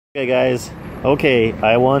Okay guys, okay,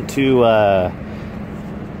 I want to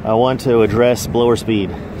address blower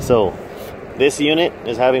speed. So this unit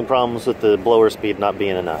is having problems with the blower speed not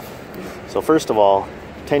being enough. So first of all,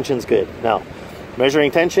 tension's good. Now,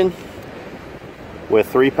 measuring tension with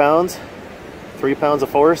 3 pounds of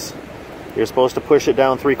force, you're supposed to push it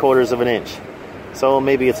down 3/4 of an inch. So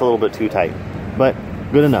maybe it's a little bit too tight, but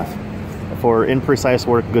good enough. For imprecise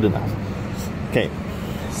work, good enough. Okay,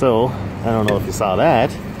 so I don't know if you saw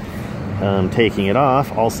that. Taking it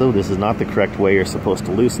off. Also, this is not the correct way. You're supposed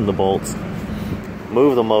to loosen the bolts,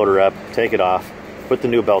 move the motor up, take it off, put the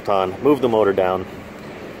new belt on, move the motor down.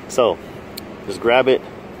 So just grab it,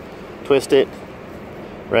 twist it,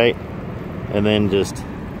 right, and then just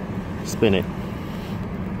spin it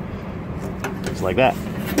just like that.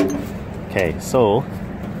 Okay, so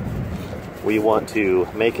we want to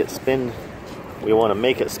make it spin. We want to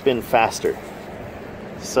make it spin faster.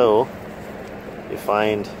 So you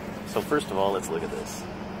find. So first of all, let's look at this.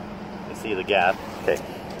 You see the gap. Okay.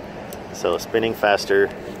 So spinning faster.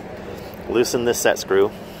 Loosen this set screw.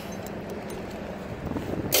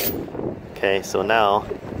 Okay, so now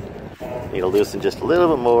you need to loosen just a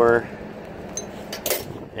little bit more,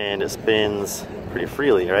 and it spins pretty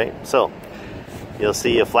freely, right? So you'll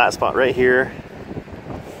see a flat spot right here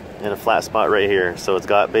and a flat spot right here. So it's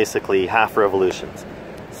got basically half revolutions.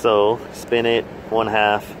 So spin it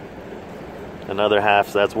 1/2. Another half,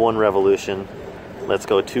 so that's 1 revolution. Let's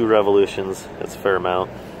go 2 revolutions. That's a fair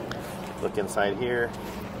amount. Look inside here.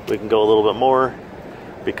 We can go a little bit more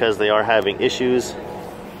because they are having issues.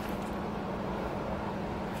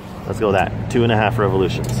 Let's go that 2.5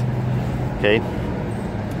 revolutions. Okay.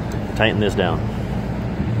 Tighten this down.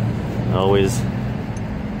 Always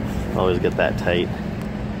get that tight.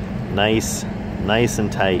 Nice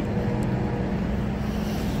and tight.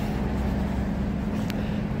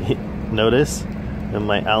 Notice that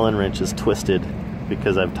my Allen wrench is twisted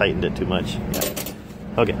because I've tightened it too much.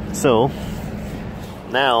 Okay, so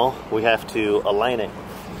now we have to align it.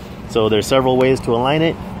 So there's several ways to align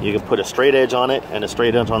it. You can put a straight edge on it and a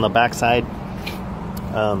straight edge on the back side.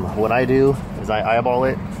 What I do is I eyeball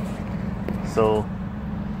it. So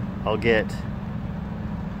I'll get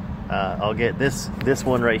this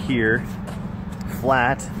one right here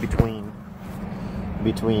flat between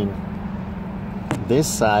this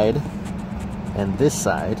side and this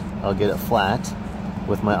side. I'll get it flat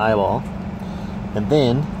with my eyeball, and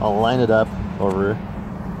then I'll line it up over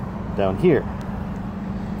down here.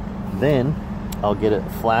 Then I'll get it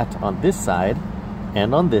flat on this side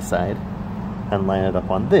and on this side and line it up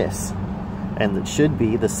on this, and it should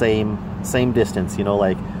be the same distance, you know,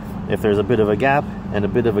 like if there's a bit of a gap and a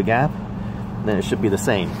bit of a gap, then it should be the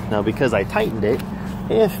same. Now because I tightened it,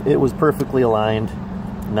 if it was perfectly aligned,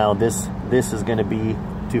 now this is going to be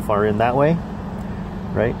too far in that way,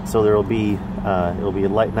 right? So there'll be it'll be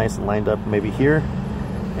nice and lined up maybe here,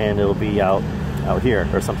 and it'll be out here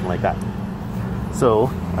or something like that. So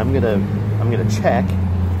I'm gonna check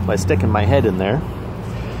by sticking my head in there,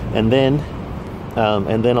 and then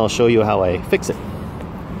I'll show you how I fix it.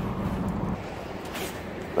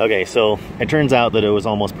 Okay, so it turns out that it was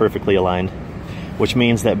almost perfectly aligned, which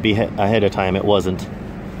means that ahead of time it wasn't.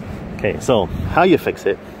 Okay, so how you fix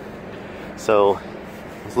it. So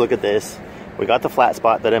let's look at this. We got the flat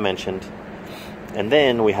spot that I mentioned, and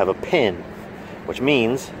then we have a pin, which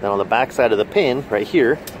means that on the back side of the pin right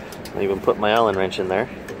here, I even put my Allen wrench in there,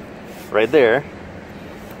 right there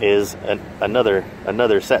is another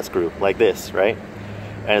set screw like this, right?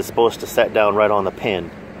 And it's supposed to set down right on the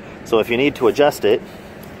pin. So if you need to adjust it,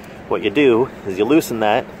 what you do is you loosen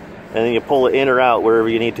that, and then you pull it in or out wherever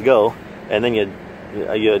you need to go, and then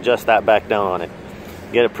you adjust that back down on it.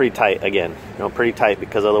 Get it pretty tight again, you know, pretty tight,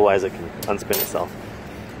 because otherwise it can unspin itself.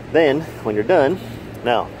 Then when you're done,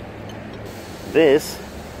 now this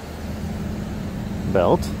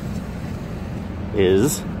belt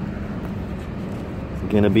is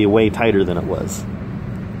gonna be way tighter than it was,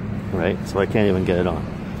 right? So I can't even get it on.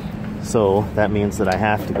 So that means that I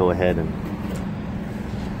have to go ahead and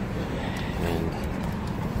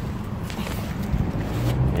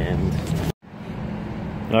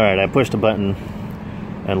all right, I pushed a button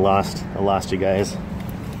and I lost you guys.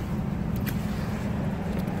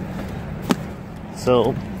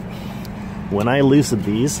 So when I loosened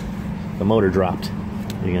these, the motor dropped.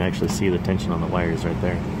 You can actually see the tension on the wires right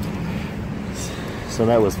there. So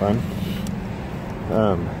that was fun.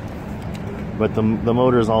 But the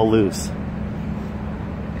motor is all loose,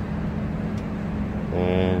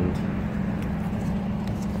 and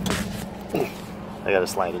I gotta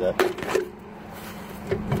slide it up.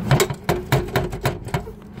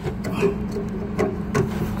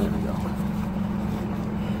 There we go.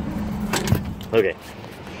 Okay,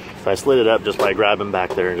 so I slid it up just by grabbing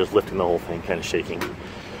back there and just lifting the whole thing, kind of shaking.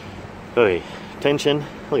 Okay, tension,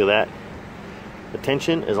 look at that. The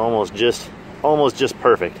tension is almost just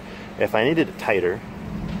perfect. If I needed it tighter,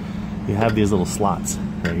 you have these little slots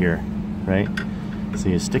right here, right? So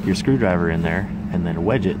you stick your screwdriver in there and then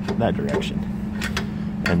wedge it that direction.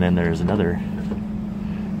 And then there's another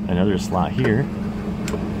slot here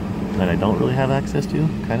that I don't really have access to,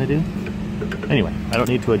 kind of do. Anyway, I don't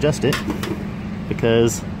need to adjust it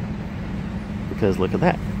because look at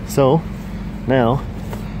that. So now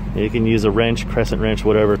you can use a wrench, crescent wrench,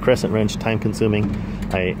 whatever. Crescent wrench, time consuming.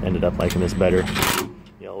 I ended up liking this better.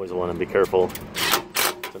 You always want to be careful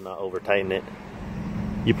to not over tighten it.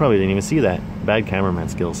 You probably didn't even see that. Bad cameraman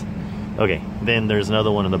skills. Okay, then there's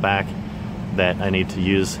another one in the back that I need to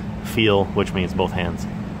use feel, which means both hands.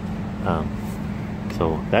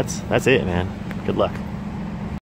 So that's it, man. Good luck.